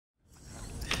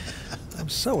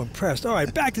so impressed. All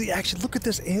right, back to the action. Look at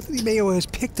this. Anthony Mayo has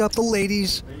picked up the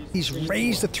ladies. He's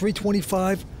raised to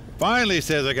 325. Finally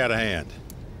says I got a hand.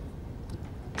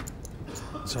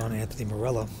 It's on Anthony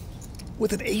Morello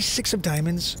with an ace-6 of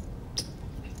diamonds.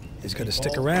 He's going to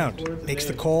stick around. Makes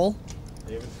the call.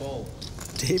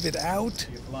 David out.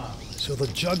 So the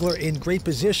juggler in great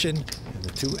position. And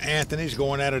the two Anthony's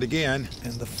going at it again.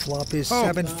 And the flop is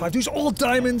 7-5 deuce. All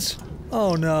diamonds.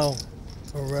 Oh no.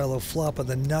 Morello flopping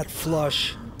the nut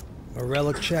flush.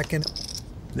 Morello checking.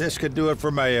 This could do it for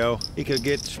Mayo. He could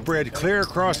get spread clear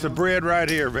across the bread right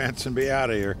here, Vince, and be out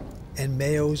of here. And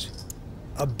Mayo's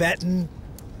a betting.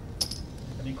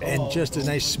 And just a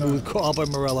nice smooth call by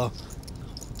Morello.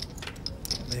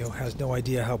 Mayo has no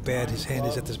idea how bad his hand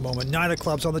is at this moment. 9 of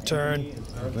clubs on the turn.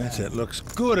 Vince, it looks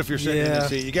good if you're sitting in the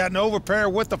seat. You got an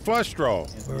overpair with the flush draw.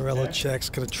 Morello checks,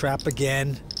 gonna trap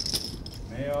again.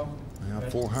 Now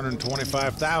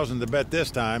 425,000 to bet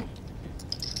this time.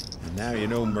 And now you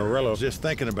know Morello's just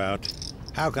thinking about,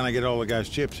 how can I get all the guys'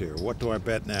 chips here? What do I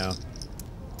bet now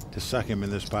to suck him in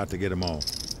this pot to get them all?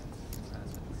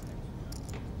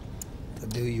 The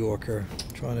New Yorker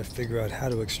trying to figure out how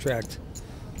to extract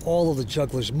all of the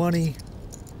juggler's money.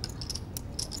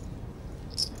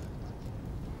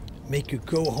 Make you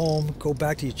go home, go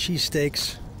back to your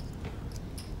cheesesteaks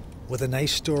with a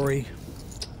nice story.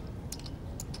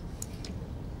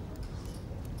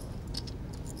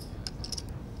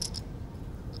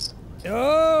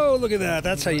 Oh, look at that.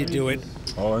 That's how you do it.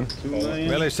 All in.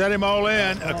 Well, he set him all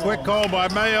in. A quick call by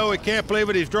Mayo. He can't believe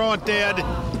it. He's drawing dead.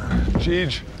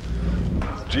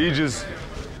 Jeeges.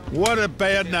 What a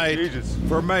bad night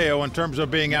for Mayo in terms of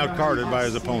being outcarded by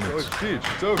his opponents.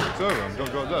 It's over. I'm going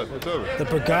to go dead. It's over. The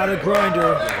Borgata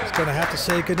grinder is going to have to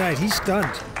say goodnight. He's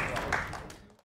stunned.